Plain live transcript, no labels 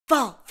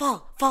fall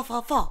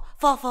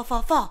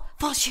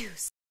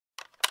shoes.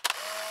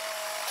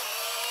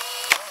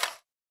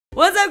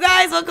 What's up,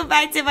 guys? Welcome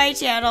back to my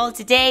channel.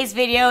 Today's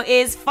video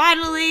is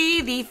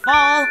finally the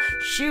fall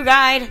shoe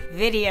guide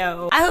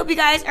video. I hope you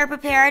guys are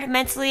prepared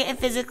mentally and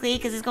physically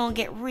because it's gonna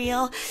get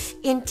real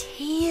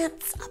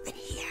intense up in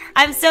here.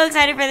 I'm so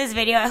excited for this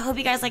video. I hope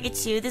you guys like it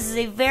too. This is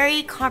a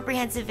very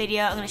comprehensive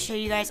video. I'm gonna show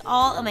you guys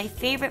all of my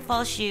favorite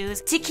fall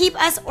shoes. To keep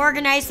us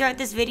organized throughout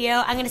this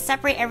video, I'm gonna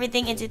separate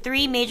everything into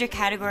 3 major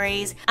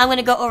categories. I'm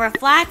gonna go over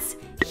flats,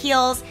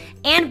 heels,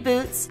 and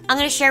boots. I'm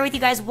gonna share with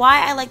you guys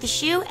why I like the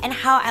shoe and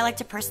how I like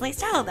to personally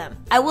style them.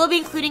 I will be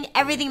including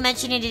everything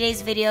mentioned in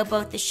today's video,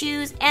 both the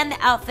shoes and the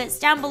outfits,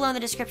 down below in the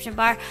description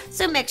bar,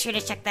 so make sure to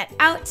check that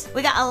out.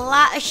 We got a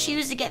lot of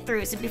shoes to get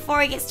through, so before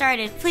we get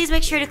started, please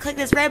make sure to click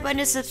this red button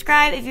to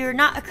subscribe if you're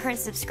not a current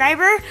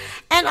subscriber,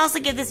 and also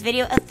give this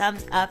video a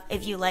thumbs up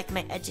if you like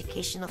my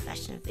educational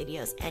fashion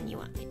videos and you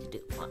want me to do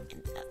one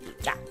in the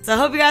future. So I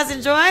hope you guys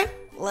enjoy.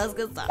 Let's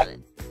get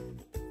started.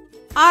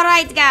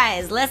 Alright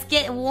guys, let's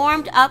get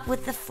warmed up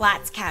with the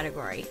flats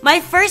category.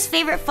 My first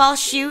favorite fall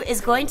shoe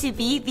is going to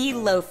be the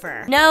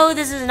loafer. No,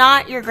 this is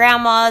not your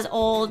grandma's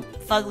old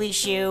fugly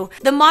shoe.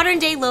 The modern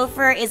day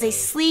loafer is a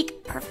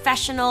sleek,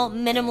 professional,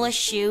 minimalist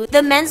shoe. The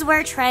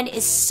menswear trend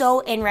is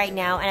so in right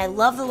now, and I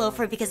love the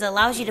loafer because it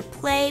allows you to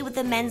play with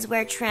the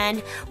menswear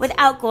trend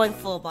without going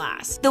full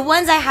blast. The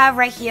ones I have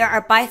right here are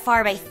by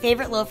far my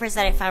favorite loafers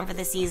that I found for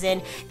the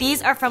season.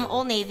 These are from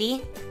Old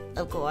Navy.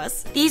 Of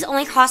course. These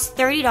only cost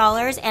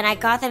 $30 and I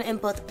got them in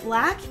both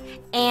black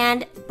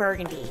and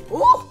burgundy.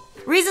 Ooh!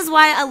 Reasons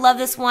why I love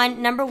this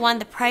one. Number one,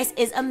 the price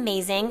is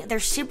amazing. They're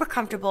super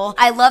comfortable.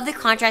 I love the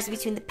contrast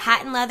between the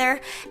patent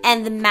leather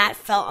and the matte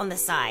felt on the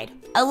side.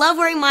 I love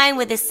wearing mine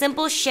with a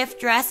simple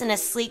shift dress and a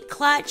sleek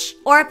clutch,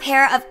 or a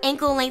pair of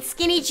ankle-length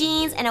skinny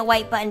jeans and a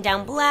white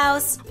button-down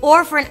blouse.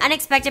 Or for an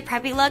unexpected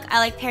preppy look, I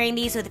like pairing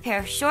these with a pair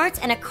of shorts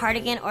and a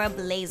cardigan or a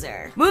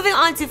blazer. Moving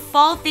on to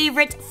fall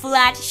favorite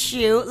flat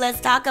shoe, let's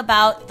talk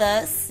about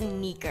the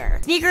sneaker.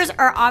 Sneakers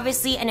are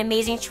obviously an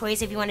amazing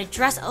choice if you want to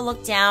dress a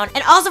look down,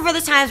 and also for the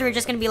times where you're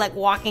just gonna be like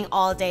walking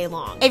all day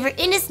long. If you're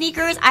into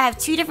sneakers, I have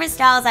 2 different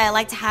styles that I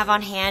like to have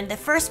on hand. The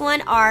first one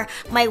are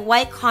my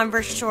white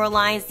Converse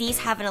Shorelines. These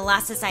have an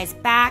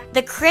elasticized back.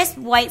 The crisp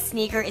white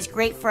sneaker is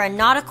great for a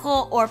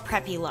nautical or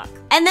preppy look.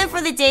 And then for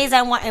the days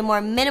I want a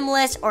more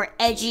minimalist or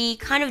edgy,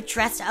 kind of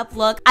dressed up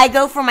look, I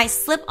go for my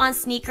slip-on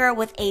sneaker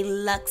with a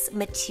luxe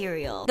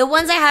material. The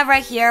ones I have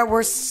right here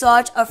were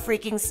such a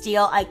freaking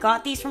steal. I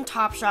got these from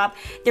Topshop.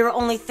 They were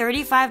only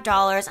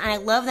 $35 and I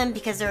love them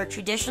because they're a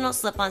traditional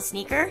slip-on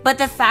sneaker, but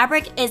the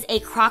fabric is a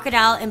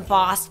crocodile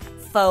embossed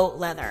faux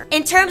leather.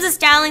 In terms of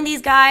styling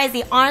these guys,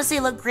 they honestly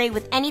look great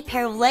with any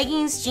pair of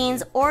leggings,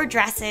 jeans, or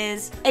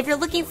dresses. If you're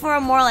looking for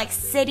a more like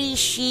city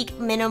chic,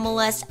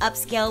 minimalist,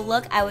 upscale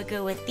look, I would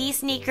go with these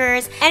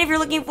sneakers. And if you're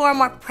looking for a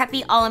more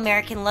preppy,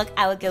 all-American look,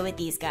 I would go with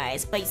these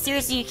guys. But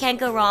seriously, you can't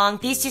go wrong.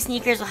 These 2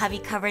 sneakers will have you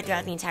covered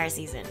throughout the entire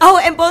season. Oh,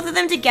 and both of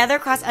them together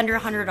cost under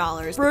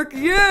 $100. Frick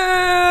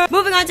yeah!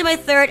 Moving on to my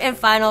third and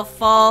final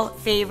fall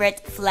favorite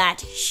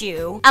flat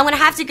shoe. I'm gonna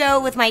have to go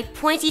with my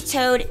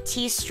pointy-toed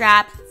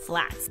T-strap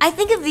flats. I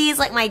think of these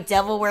like my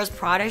Devil Wears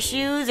Prada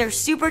shoes. They're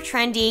super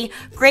trendy,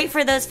 great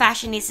for those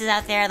fashionistas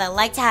out there that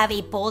like to have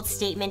a bold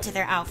statement to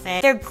their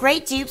outfit. They're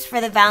great dupes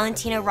for the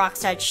Valentino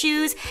Rockstar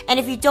shoes, and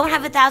if you don't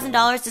have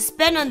 $1,000 to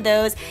spend on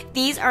those,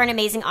 these are an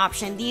amazing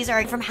option. These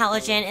are from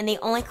Halogen and they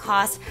only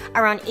cost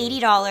around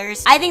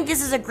 $80. I think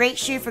this is a great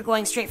shoe for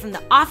going straight from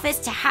the office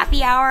to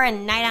happy hour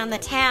and night out in the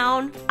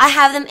town. I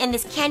have them in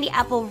this candy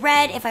apple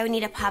red if I would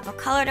need a pop of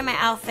color to my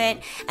outfit,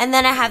 and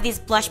then I have these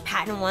blush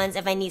patent ones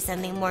if I need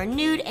something more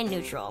nude and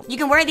neutral. You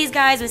can wear these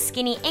guys with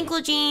skinny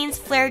ankle jeans,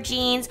 flare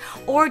jeans,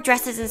 or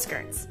dresses and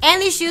skirts.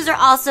 And these shoes are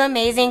also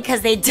amazing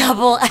because they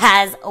double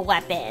as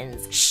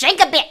weapons. Shank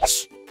a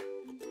bitch!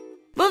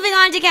 Moving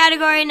on to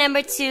category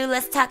number 2,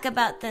 let's talk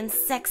about them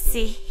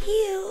sexy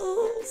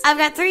heels. I've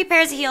got 3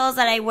 pairs of heels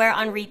that I wear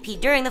on repeat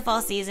during the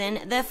fall season.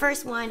 The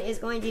first one is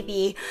going to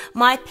be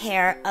my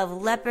pair of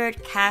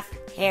leopard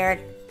calf-haired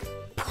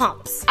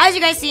pumps. As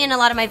you guys see in a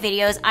lot of my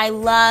videos, I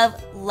love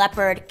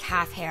leopard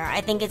calf hair.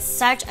 I think it's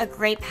such a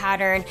great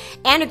pattern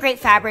and a great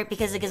fabric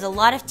because it gives a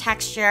lot of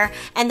texture,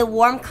 and the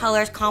warm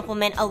colors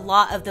complement a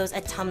lot of those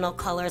autumnal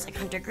colors like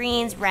hunter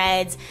greens,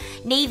 reds,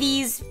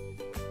 navies,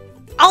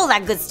 all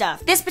that good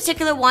stuff. This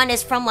particular one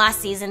is from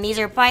last season. These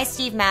are by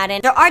Steve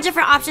Madden. There are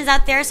different options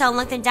out there, so I'll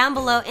link them down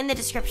below in the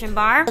description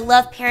bar. I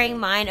love pairing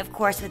mine, of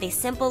course, with a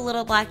simple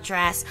little black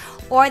dress,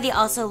 or they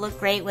also look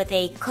great with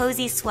a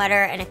cozy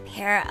sweater and a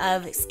pair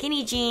of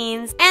skinny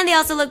jeans, and they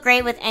also look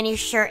great with any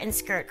shirt and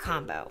skirt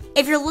combo.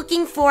 If you're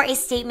looking for a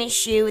statement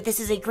shoe, this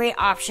is a great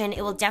option.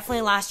 It will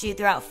definitely last you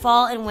throughout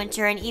fall and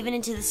winter and even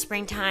into the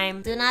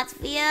springtime. Do not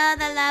fear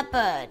the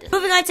leopard.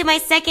 Moving on to my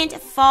second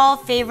fall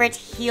favorite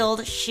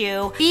heeled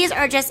shoe. These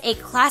are just a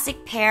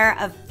classic pair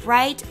of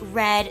bright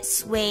red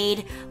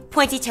suede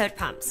pointy-toed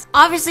pumps.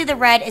 Obviously, the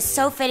red is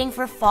so fitting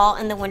for fall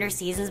and the winter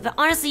seasons, but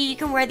honestly, you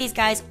can wear these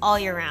guys all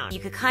year round. You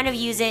could kind of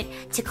use it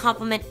to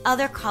complement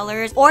other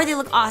colors, or they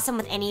look awesome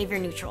with any of your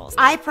neutrals.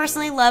 I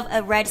personally love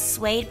a red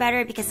suede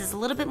better because it's a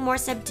little bit more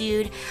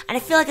subdued, and I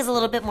feel like it's a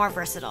little bit more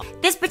versatile.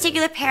 This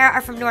particular pair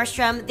are from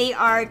Nordstrom. They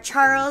are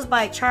Charles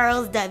by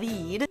Charles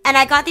David, and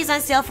I got these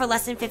on sale for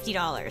less than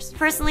 $50.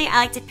 Personally, I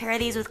like to pair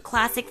these with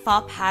classic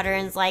fall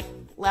patterns like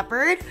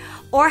leopard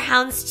or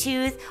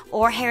houndstooth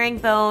or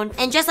herringbone,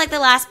 and just like the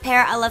last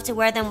pair, I love to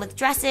wear them with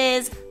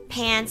dresses,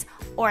 pants,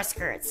 or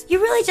skirts. You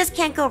really just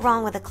can't go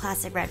wrong with a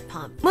classic red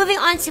pump. Moving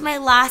on to my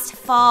last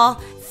fall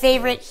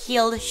favorite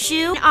heeled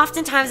shoe.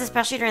 Oftentimes,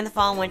 especially during the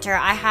fall and winter,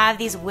 I have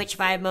these witch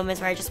vibe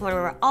moments where I just want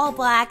to wear all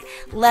black,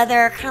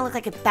 leather, kind of look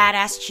like a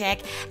badass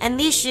chick, and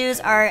these shoes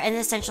are an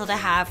essential to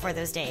have for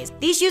those days.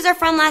 These shoes are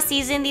from last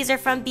season. These are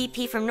from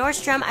BP from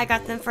Nordstrom. I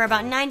got them for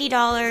about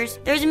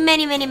 $90. There's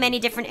many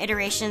different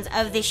iterations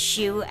of this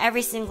shoe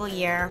every single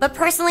year. But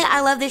personally,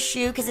 I love this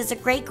shoe because it's a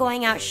great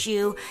going out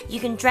shoe.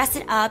 You can dress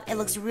it up. It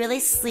looks really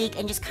sleek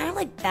and just kind of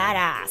like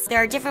badass. There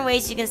are different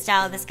ways you can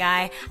style this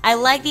guy. I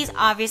like these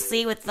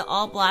obviously with the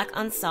all black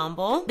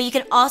ensemble, but you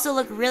can also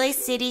look really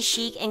city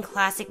chic and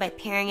classic by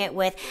pairing it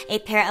with a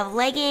pair of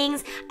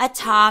leggings, a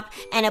top,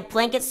 and a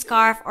blanket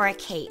scarf or a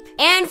cape.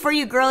 And for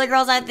you girly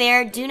girls out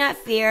there, do not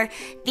fear.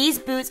 These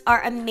boots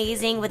are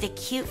amazing with a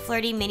cute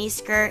flirty mini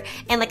skirt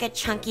and like a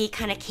chunky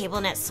kind of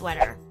cable knit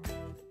sweater.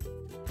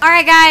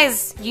 Alright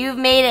guys, you've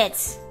made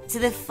it to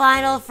the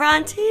final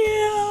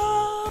frontier.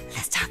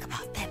 Let's talk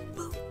about them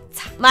boots.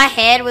 My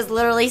head was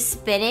literally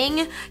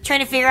spinning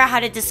trying to figure out how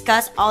to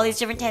discuss all these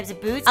different types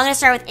of boots. I'm gonna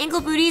start with ankle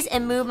booties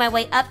and move my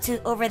way up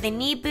to over the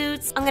knee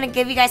boots. I'm gonna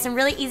give you guys some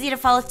really easy to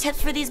follow tips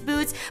for these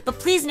boots, but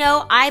please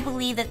know I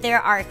believe that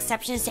there are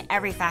exceptions to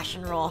every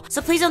fashion rule.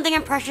 So please don't think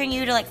I'm pressuring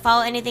you to like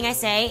follow anything I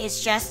say.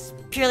 It's just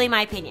purely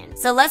my opinion.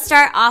 So let's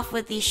start off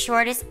with the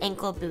shortest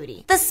ankle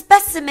booty. The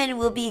specimen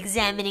we'll be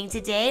examining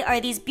today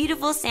are these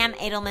beautiful Sam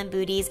Edelman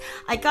booties.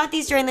 I got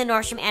these during the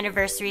Nordstrom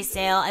anniversary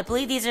sale. I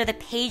believe these are the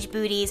page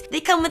booties.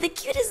 They come with the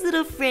cutest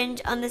little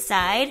fringe on the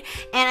side,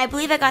 and I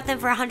believe I got them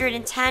for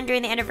 $110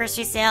 during the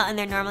anniversary sale, and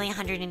they're normally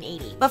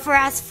 $180. But for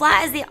as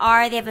flat as they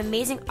have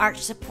amazing arch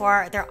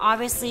support. They're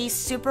obviously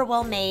super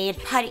well made.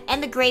 Putty,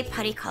 and the gray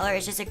putty color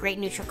is just a great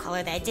neutral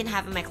color that I didn't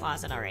have in my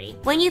closet already.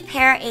 When you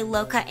pair a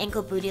low cut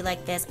ankle booty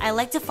like this, I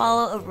like to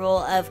follow a rule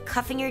of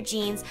cuffing your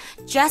jeans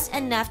just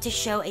enough to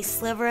show a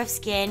sliver of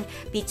skin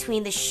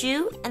between the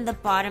shoe and the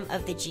bottom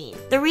of the jean.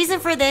 The reason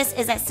for this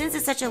is that since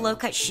it's such a low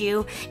cut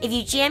shoe, if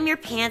you jam your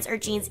pants or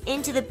jeans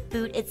into the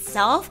boot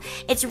itself,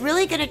 it's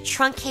really gonna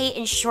truncate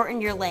and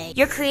shorten your leg.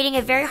 You're creating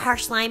a very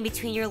harsh line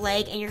between your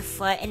leg and your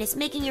foot, and it's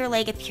making your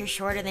leg appear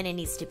shorter than it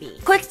needs to be.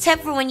 Quick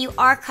tip for when you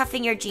are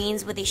cuffing your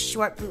jeans with a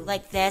short boot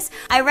like this,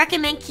 I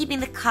recommend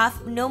keeping the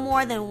cuff no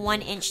more than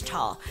 1 inch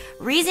tall.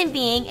 Reason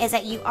being is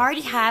that you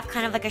already have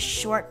kind of like a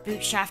short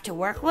boot shaft to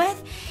work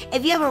with.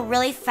 If you have a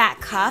really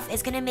fat cuff,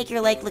 it's gonna make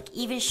your leg look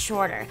even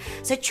shorter.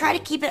 So try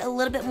to keep it a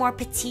little bit more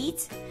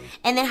petite,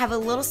 and then have a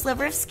little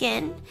sliver of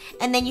skin,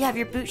 and then you have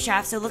your boot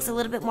shaft so it looks a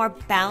little bit more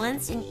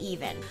balanced and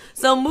even.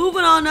 So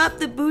moving on up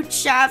the boot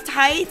shaft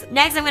height.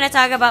 Next, I'm gonna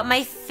talk about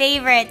my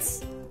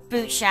favorite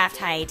boot shaft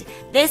height.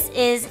 This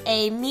is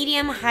a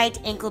medium height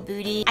ankle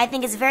booty. I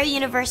think it's very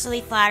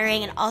universally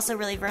flattering and also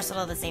really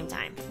versatile at the same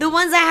time. The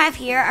ones I have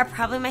here are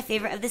probably my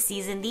favorite of the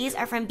season. These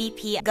are from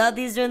BP. I got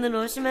these during the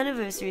Nordstrom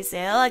anniversary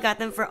sale. I got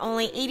them for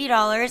only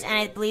 $80, and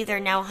I believe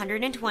they're now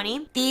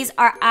 $120. These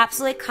are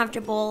absolutely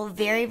comfortable,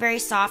 very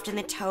soft in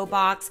the toe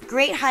box,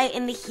 great height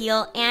in the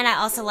heel, and I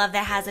also love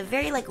that it has a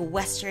very like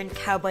western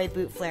cowboy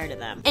boot flair to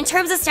them. In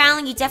terms of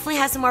styling, you definitely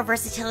have some more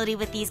versatility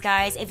with these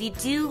guys. If you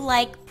do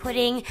like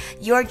putting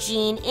your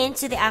jean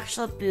into the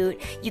actual boot,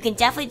 you can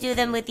definitely do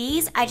them with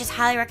these. I just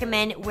highly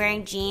recommend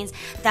wearing jeans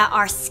that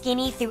are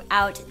skinny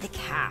throughout the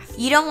calf.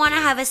 You don't want to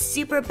have a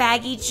super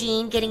baggy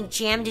jean getting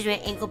jammed into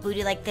an ankle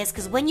booty like this,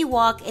 because when you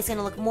walk, it's going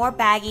to look more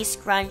baggy,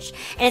 scrunched,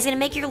 and it's going to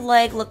make your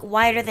leg look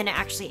wider than it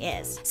actually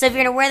is. So if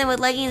you're going to wear them with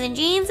leggings and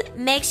jeans,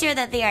 make sure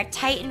that they are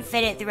tight and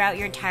fitted throughout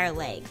your entire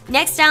leg.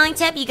 Next styling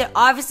tip, you could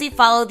obviously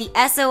follow the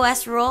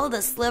SOS rule,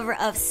 the sliver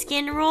of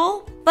skin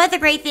rule. But the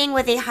great thing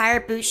with a higher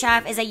boot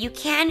shaft is that you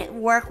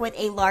can work with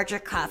a larger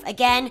cuff.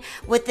 Again,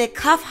 with the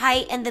cuff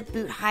height and the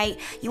boot height,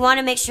 you want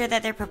to make sure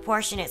that they're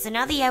proportionate. So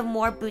now that you have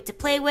more boot to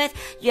play with,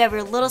 you have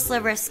your little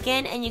sliver of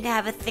skin, and you can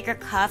have a thicker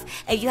cuff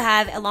if you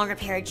have a longer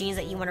pair of jeans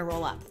that you want to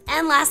roll up.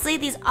 And lastly,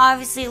 these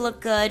obviously look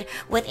good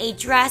with a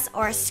dress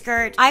or a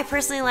skirt. I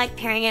personally like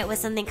pairing it with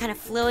something kind of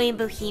flowy and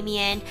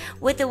bohemian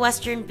with the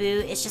western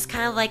boot. It's just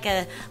kind of like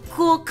a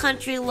cool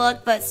country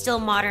look, but still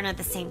modern at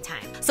the same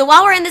time. So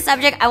while we're in the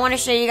subject, I want to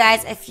show you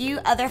guys a few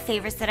other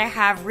favorites that I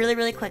have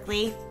really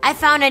quickly. I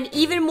found an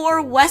even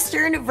more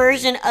western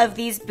version of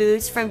these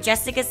boots from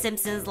Jessica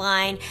Simpson's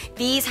line.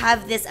 These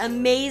have this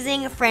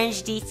amazing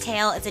fringe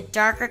detail. It's a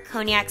darker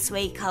cognac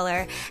suede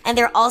color, and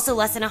they're also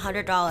less than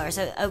 $100.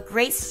 So a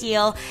great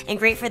steal and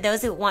great for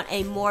those who want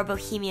a more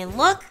bohemian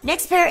look.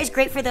 Next pair is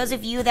great for those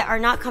of you that are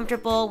not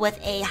comfortable with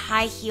a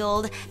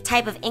high-heeled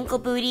type of ankle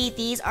booty.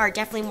 These are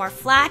definitely more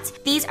flat.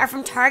 These are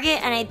from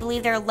Target, and I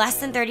believe they're less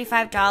than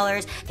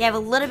 $35. They have a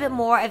little bit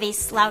more of a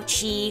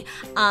slouchy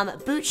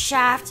boot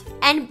shaft,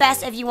 and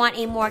best if you want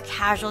a more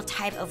casual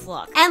type of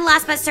look. And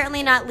last but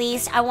certainly not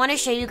least, I want to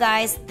show you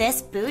guys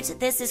this boot.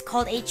 This is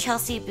called a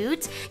Chelsea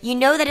boot. You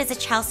know that it's a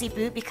Chelsea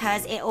boot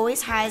because it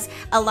always has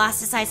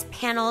elasticized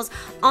panels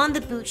on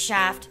the boot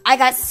shaft. I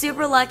got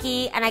super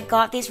lucky and I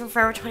got these from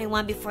Forever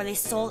 21 before they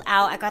sold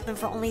out. I got them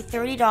for only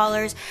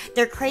 $30.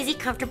 They're crazy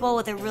comfortable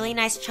with a really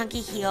nice chunky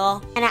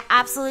heel, and I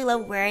absolutely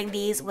love wearing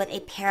these with a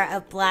pair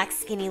of black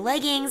skinny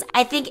leggings.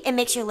 I think it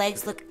makes your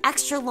legs look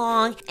extra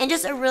long and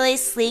just a really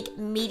sleek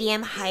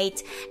medium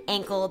height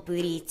ankle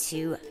booty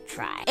to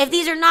try. If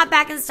these are not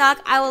back in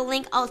stock, I will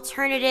link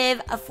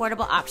alternative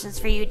affordable options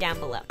for you down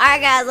below.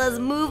 Alright guys, let's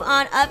move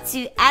on up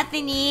to at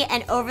the knee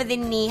and over the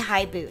knee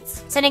high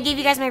boots. So I'm gonna give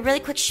you guys my really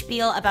quick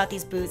spiel about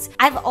these boots.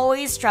 I've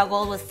always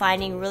struggled with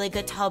finding really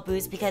good tall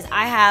boots because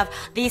I have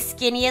the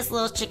skinniest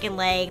little chicken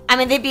leg. I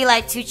mean, they'd be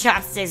like 2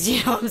 chopsticks,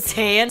 you know what I'm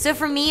saying? So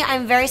for me,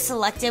 I'm very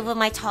selective with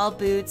my tall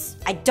boots.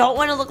 I don't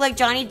want to look like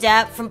Johnny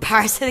Depp from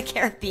Pirates of the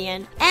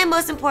Caribbean. And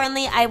most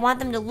importantly, I want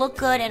them to look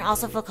good and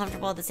also feel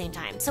comfortable at the same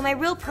time. So my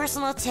real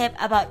personal tip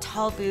about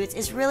tall boots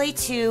is really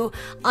to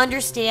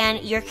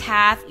understand your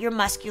calf, your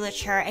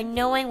musculature, and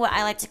knowing what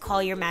I like to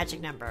call your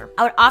magic number.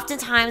 I would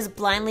oftentimes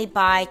blindly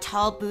buy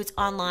tall boots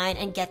online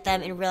and get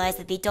them and realize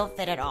that they don't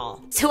fit at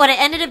all. So what I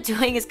ended up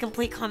doing is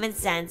complete common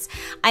sense.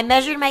 I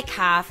measured my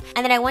calf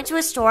and then I went to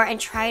a store and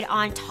tried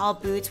on tall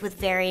boots with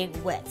varying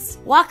widths.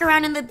 Walk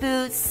around in the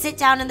boots, sit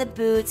down in the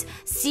boots,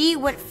 see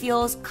what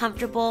feels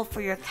comfortable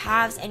for your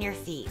calves and your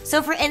feet.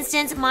 So for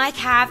instance, my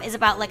calf is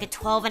about like a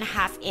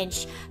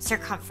 12.5-inch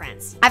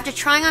circumference. After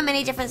trying on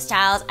many different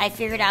styles, I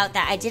figured out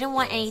that I didn't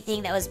want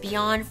anything that was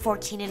beyond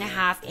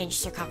 14.5-inch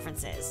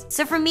circumferences.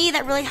 So for me,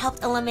 that really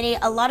helped eliminate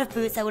a lot of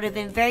boots that would have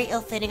been very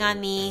ill-fitting on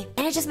me,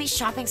 and it just made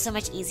shopping so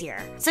much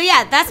easier. So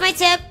yeah, that's my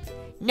tip.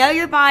 Know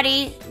your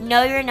body,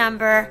 know your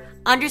number,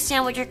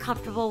 understand what you're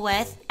comfortable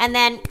with, and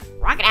then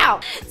rock it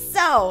out.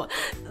 So,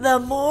 the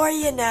more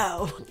you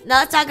know. Now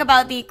let's talk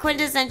about the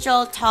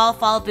quintessential tall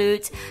fall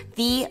boot,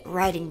 the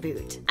riding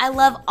boot. I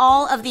love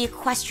all of the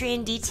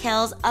equestrian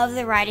details of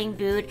the riding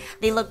boot.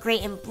 They look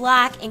great in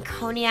black and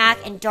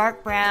cognac and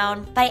dark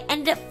brown, but I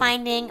ended up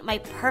finding my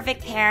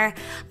perfect pair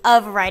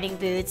of riding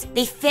boots.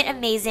 They fit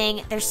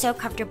amazing, they're so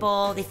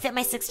comfortable, they fit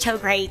my 6-toe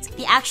great.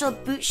 The actual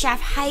boot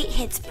shaft height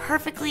hits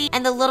perfectly,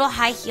 and the little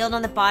high heeled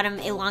on the bottom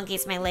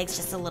elongates my legs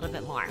just a little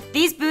bit more.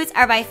 These boots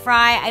are by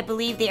Fry. I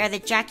believe they are the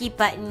Jackie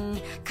Button,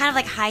 kind of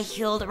like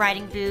high-heeled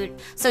riding boot.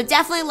 So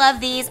definitely love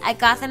these. I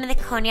got them in the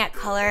cognac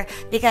color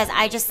because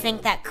I just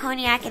think that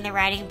cognac and the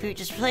riding boot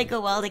just really go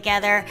well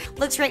together.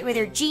 Looks great with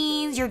your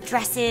jeans, your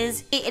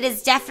dresses. It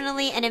is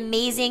definitely an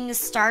amazing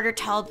starter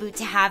tall boot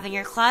to have in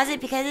your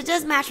closet because it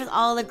does match with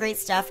all the great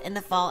stuff in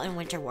the fall and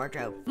winter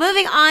wardrobe.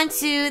 Moving on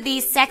to the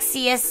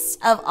sexiest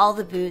of all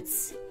the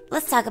boots,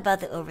 let's talk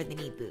about the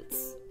over-the-knee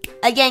boots.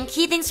 Again,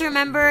 key things to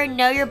remember: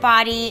 know your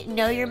body,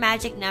 know your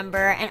magic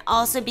number, and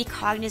also be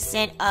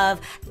cognizant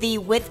of the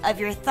width of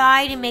your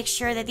thigh to make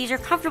sure that these are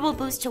comfortable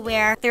boots to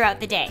wear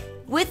throughout the day.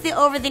 With the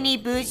over-the-knee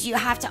boots, you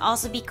have to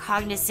also be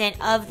cognizant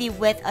of the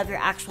width of your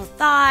actual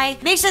thigh.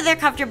 Make sure they're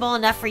comfortable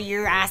enough for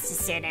your ass to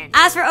sit in.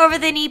 As for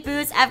over-the-knee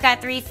boots, I've got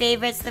 3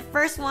 favorites. The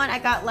first one I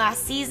got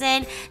last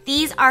season.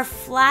 These are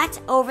flat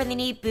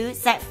over-the-knee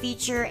boots that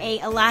feature a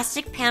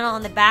elastic panel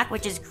on the back,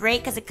 which is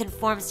great because it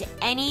conforms to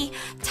any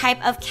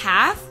type of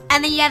calf.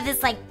 And then you have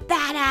this like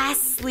badass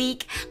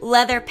sleek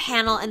leather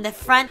panel in the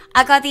front.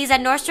 I got these at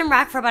Nordstrom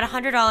Rack for about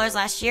 $100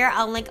 last year.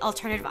 I'll link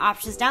alternative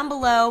options down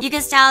below. You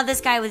can style this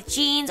guy with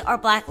jeans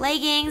or black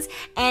leggings,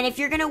 and if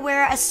you're gonna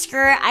wear a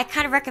skirt, I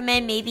kind of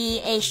recommend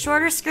maybe a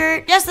shorter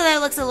skirt just so that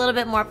it looks a little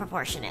bit more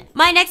proportionate.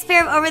 My next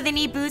pair of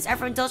over-the-knee boots are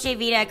from Dolce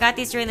Vita. I got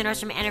these during the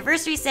Nordstrom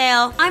anniversary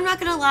sale. I'm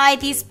not gonna lie,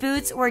 these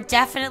boots were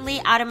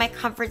definitely out of my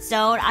comfort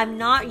zone. I'm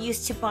not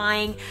used to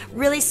buying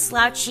really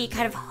slouchy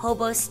kind of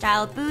hobo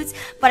style boots,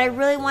 but I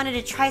really wanted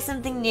to try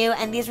something new,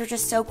 and these were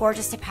just so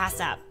gorgeous to pass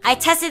up. I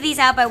tested these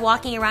out by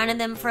walking around in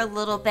them for a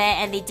little bit,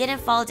 and they didn't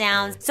fall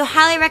down, so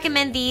highly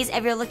recommend these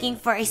if you're looking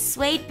for a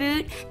suede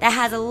boot that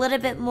has a little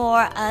bit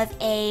more of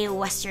a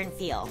Western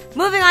feel.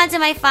 Moving on to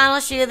my final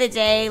shoe of the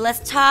day,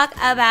 let's talk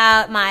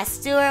about my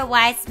Stuart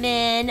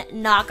Weitzman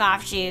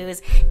knockoff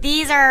shoes.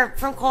 These are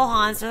from Cole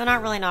Haan, so they're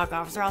not really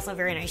knockoffs, they're also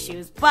very nice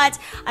shoes, but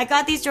I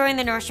got these during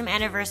the Nordstrom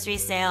anniversary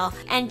sale,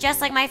 and just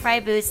like my Fry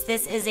boots,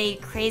 this is a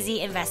crazy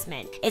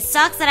investment. It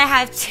sucks that I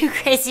have 2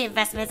 crazy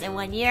investments in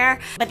 1 year,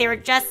 but they were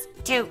just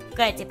too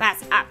good to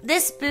pass up.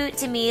 This boot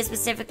to me is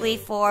specifically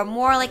for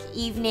more like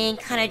evening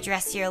kind of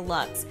dressier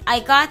looks. I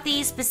got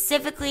these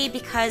specifically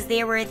because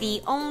they were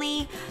the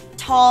only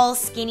tall,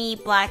 skinny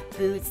black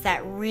boots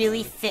that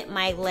really fit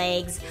my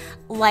legs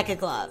like a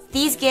glove.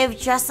 These give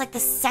just like the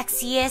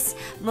sexiest,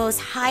 most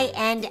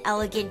high-end,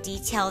 elegant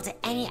detail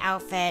to any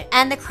outfit,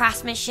 and the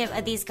craftsmanship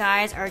of these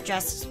guys are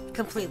just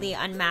completely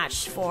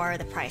unmatched for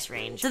the price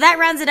range. So that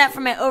rounds it up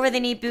for my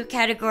over-the-knee boot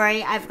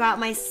category. I've got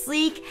my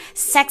sleek,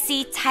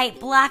 sexy, tight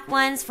black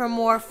ones for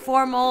more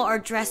formal or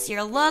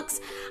dressier looks.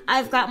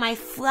 I've got my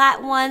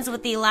flat ones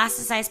with the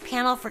elasticized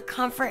panel for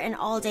comfort and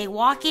all-day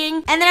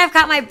walking. And then I've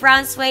got my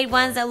brown suede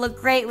ones that look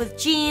great with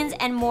jeans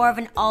and more of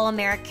an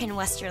all-American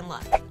Western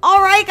look.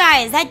 Alright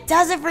guys, that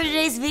does it for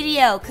today's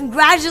video.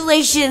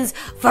 Congratulations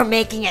for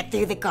making it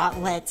through the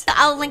gauntlet.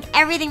 I'll link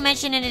everything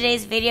mentioned in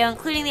today's video,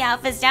 including the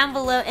outfits, down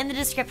below in the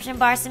description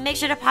bar, so make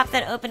sure to pop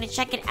that open and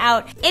check it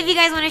out. If you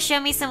guys want to show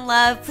me some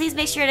love, please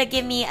make sure to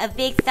give me a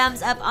big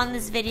thumbs up on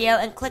this video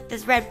and click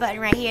this red button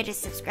right here to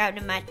subscribe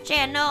to my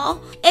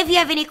channel. If you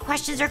have any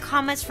questions or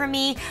comments for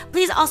me,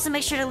 please also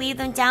make sure to leave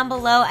them down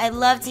below. I'd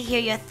love to hear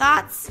your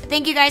thoughts.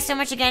 Thank you guys so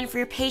much again for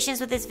your patience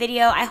with this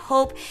video. I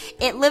hope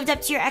it lived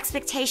up to your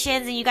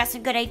expectations and you got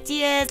some good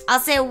ideas. I'll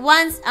say it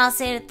once, I'll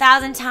say it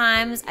 1,000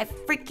 times. I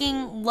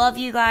freaking love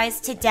you guys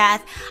to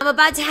death. I'm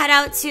about to head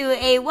out to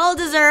a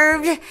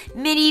well-deserved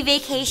mini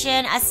vacation.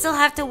 I still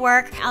have to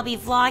work. I'll be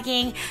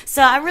vlogging,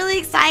 so I'm really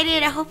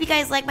excited. I hope you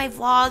guys like my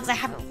vlogs. I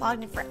haven't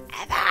vlogged in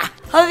forever.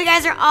 Hope you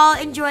guys are all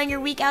enjoying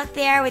your week out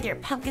there with your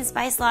pumpkin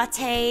spice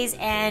lattes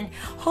and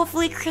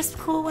hopefully crisp,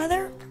 cool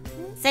weather.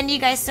 Send you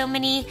guys so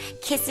many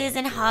kisses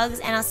and hugs,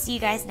 and I'll see you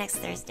guys next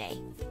Thursday.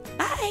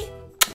 Bye!